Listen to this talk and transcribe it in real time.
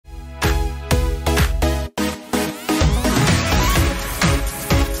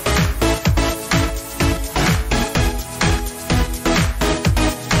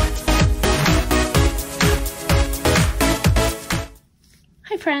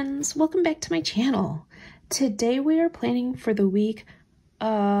friends, welcome back to my channel. Today we are planning for the week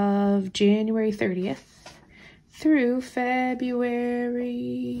of January 30th through February.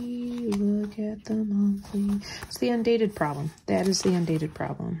 Look at the monthly. It's the undated problem. That is the undated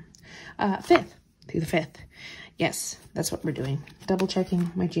problem. 5th through the 5th. Yes, that's what we're doing. Double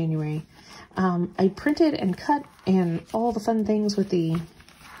checking my January. I printed and cut and all the fun things with the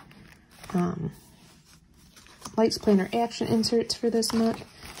Lights Planner action inserts for this month.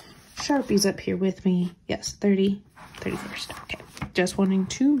 Sharpie's up here with me. Yes, 31st. Okay, just wanting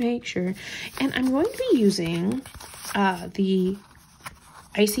to make sure. And I'm going to be using the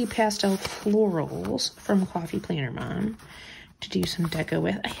Icy Pastel Florals from Coffee Planner Mom to do some deco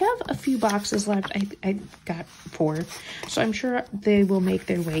with. I have a few boxes left. I got 4, so I'm sure they will make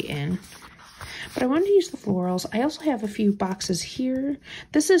their way in. But I wanted to use the florals. I also have a few boxes here.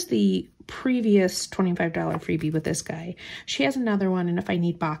 This is the previous $25 freebie with this guy. She has another one, and if I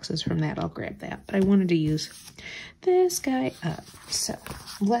need boxes from that, I'll grab that. But I wanted to use this guy up. So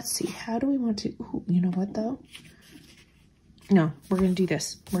let's see. How do we want to... Ooh, you know what, though? No, we're going to do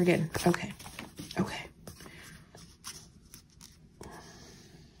this. We're good. Okay. Okay.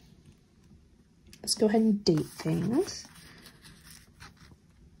 Let's go ahead and date things.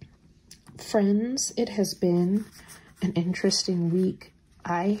 Friends, it has been an interesting week.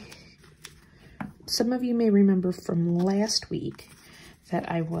 Some of you may remember from last week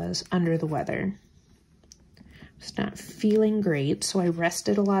that I was under the weather. I was not feeling great, so I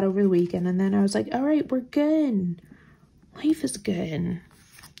rested a lot over the weekend, and then I was like, all right, we're good. Life is good.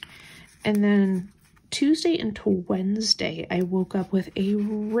 And then Tuesday into Wednesday, I woke up with a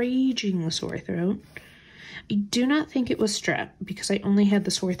raging sore throat. I do not think it was strep because I only had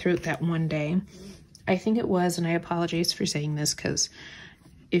the sore throat that one day. I think it was, and I apologize for saying this because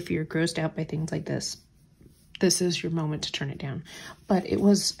if you're grossed out by things like this, this is your moment to turn it down. But it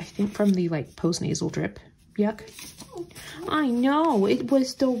was, I think, from the post-nasal drip. Yuck. I know, it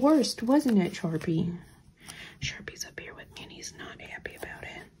was the worst, wasn't it, Sharpie? Sharpie's up here with me and he's not happy about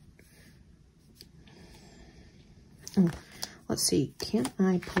it. Let's see, can't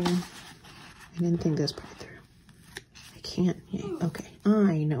I pull... I didn't think this put through. I can't. Yay. Okay.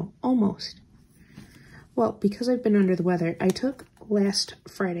 I know. Almost. Well, because I've been under the weather, I took last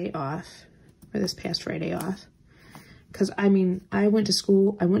Friday off, or this past Friday off. Because, I mean, I went to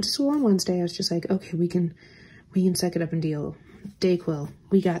school on Wednesday. I was just like, okay, we can suck it up and deal. Dayquil.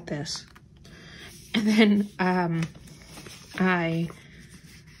 We got this. And then, I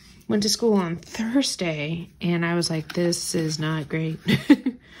went to school on Thursday, and I was like, this is not great.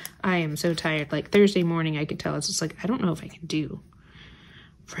 I am so tired. Like, Thursday morning, I could tell. It's just like, I don't know if I can do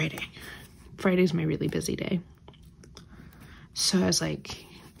Friday. Friday's my really busy day. So I was like,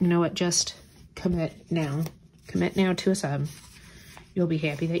 you know what? Just commit now. Commit now to a sub. You'll be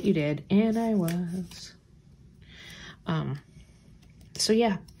happy that you did. And I was. So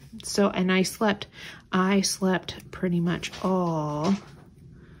yeah. So, and I slept pretty much all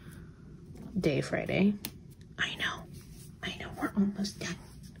day Friday. I know, we're almost done.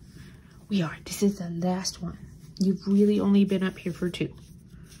 We are. This is the last one. You've really only been up here for 2.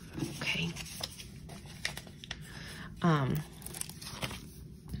 Okay.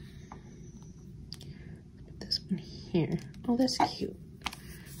 This one here. Oh, that's cute.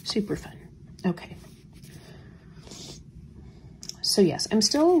 Super fun. Okay. So yes, I'm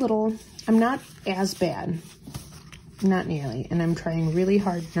still a little, I'm not as bad. Not nearly. And I'm trying really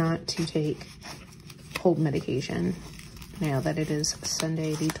hard not to take cold medication now that it is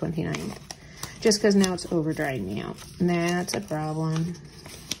Sunday the 29th. Just because now it's over drying me out. And that's a problem.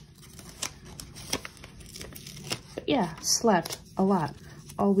 But yeah, slept a lot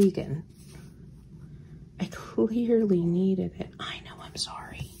all weekend. I clearly needed it. I know, I'm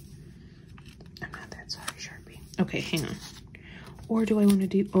sorry. I'm not that sorry, Sharpie. Okay, hang on. Or do I want to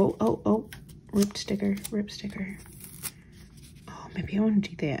do, oh, rip sticker. Oh, maybe I want to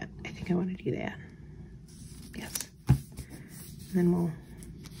do that. I think I want to do that. Yes. And then we'll,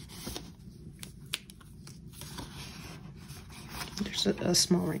 there's a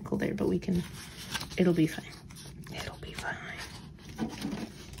small wrinkle there, but we can, it'll be fine. It'll be fine.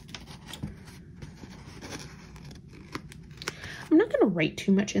 I'm not going to write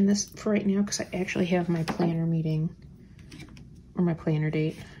too much in this for right now because I actually have my planner meeting, or my planner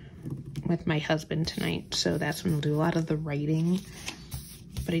date with my husband tonight. So that's when we'll do a lot of the writing.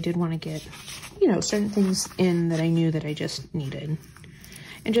 But I did want to get, you know, certain things in that I knew that I just needed.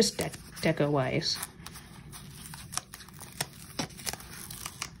 And just deco-wise.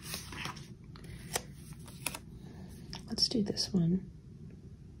 Let's do this one.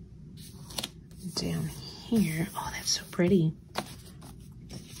 Down here. Oh, that's so pretty.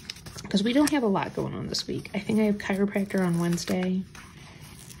 because we don't have a lot going on this week. I think I have chiropractor on Wednesday.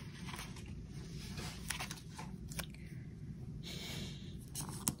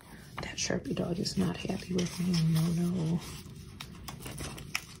 That Sharpie dog is not happy with me. No.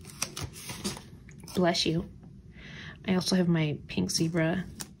 Bless you. I also have my pink zebra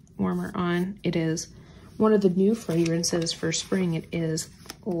warmer on. It is one of the new fragrances for spring. It is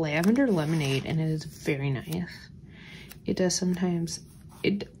lavender lemonade, and it is very nice. It does sometimes,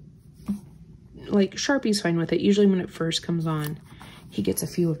 like Sharpie's fine with it. Usually when it first comes on, he gets a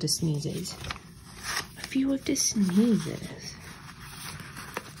few of the sneezes. A few of the sneezes.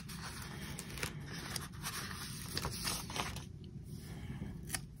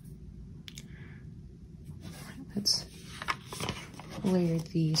 Let's layer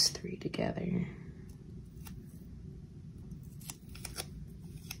these three together.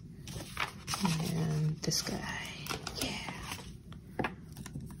 And this guy, yeah.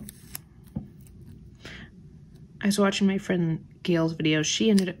 I was watching my friend Gail's video. She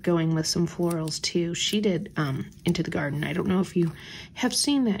ended up going with some florals too. She did Into the Garden. I don't know if you have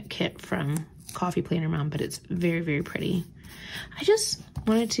seen that kit from Coffee Planner Mom, but it's very, very pretty. I just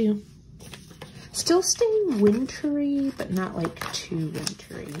wanted to still stay wintry, but not like too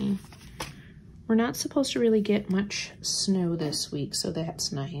wintry. We're not supposed to really get much snow this week, so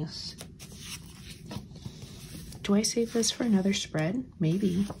that's nice. Do I save this for another spread?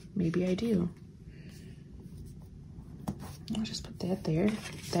 Maybe. Maybe I do. I'll just put that there.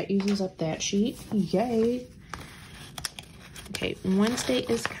 That uses up that sheet. Yay! Okay, Wednesday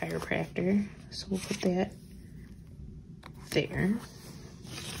is chiropractor, so we'll put that there.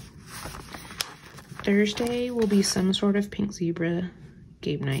 Thursday will be some sort of pink zebra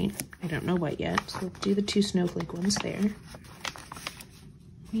game night. I don't know what yet, so we'll do the 2 snowflake ones there.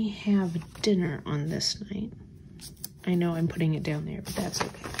 We have dinner on this night. I know I'm putting it down there, but that's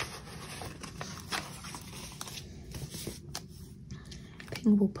okay. I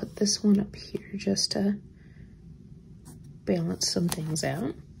think we'll put this one up here just to balance some things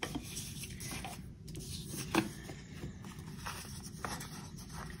out.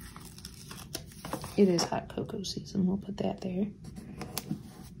 It is hot cocoa season. We'll put that there.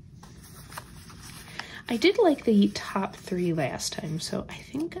 I did like the top 3 last time, so I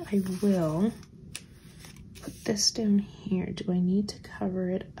think I will put this down here. Do I need to cover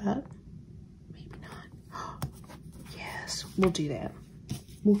it up? Maybe not. Yes, we'll do that.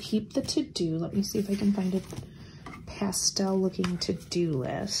 We'll keep the to-do. Let me see if I can find a pastel looking to-do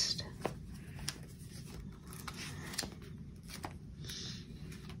list.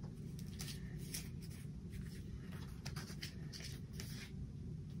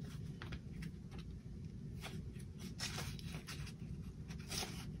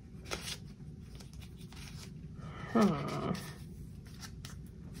 I'm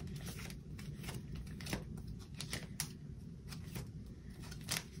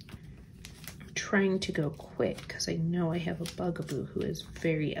trying to go quick because I know I have a bugaboo who is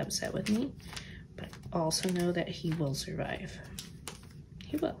very upset with me, but I also know that he will survive.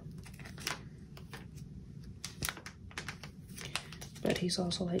 He will. But he's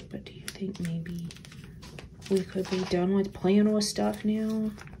also like, but do you think maybe we could be done with playing with stuff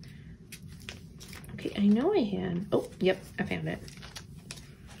now? Okay, I know I had, oh, yep, I found it.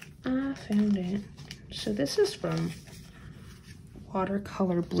 I found it. So this is from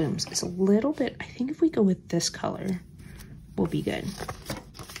Watercolor Blooms. It's a little bit, I think if we go with this color, we'll be good.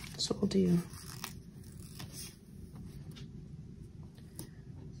 So we'll do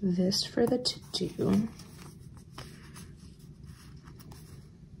this for the to-do. And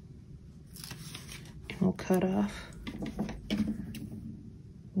we'll cut off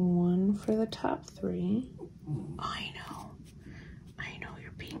one for the top 3. I know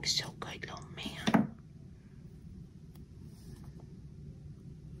you're being so good, little man.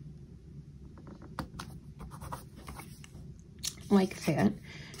 Like that.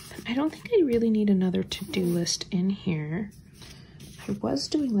 But I don't think I really need another to-do list in here. I was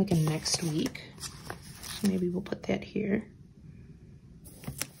doing like a next week, so maybe we'll put that here.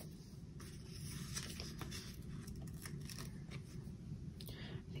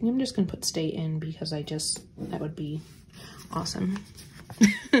 I think I'm just gonna put stay in because that would be awesome.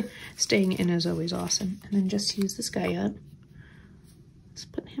 Staying in is always awesome. And then just use this guy up. Let's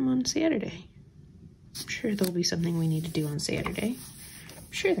put him on Saturday. I'm sure there'll be something we need to do on Saturday.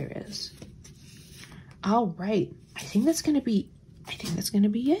 I'm sure there is. All right, I think that's gonna be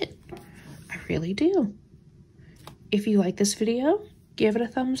it. I really do. If you like this video, give it a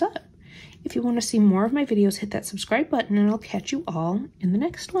thumbs up. If you want to see more of my videos, hit that subscribe button and I'll catch you all in the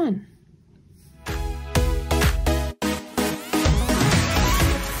next one.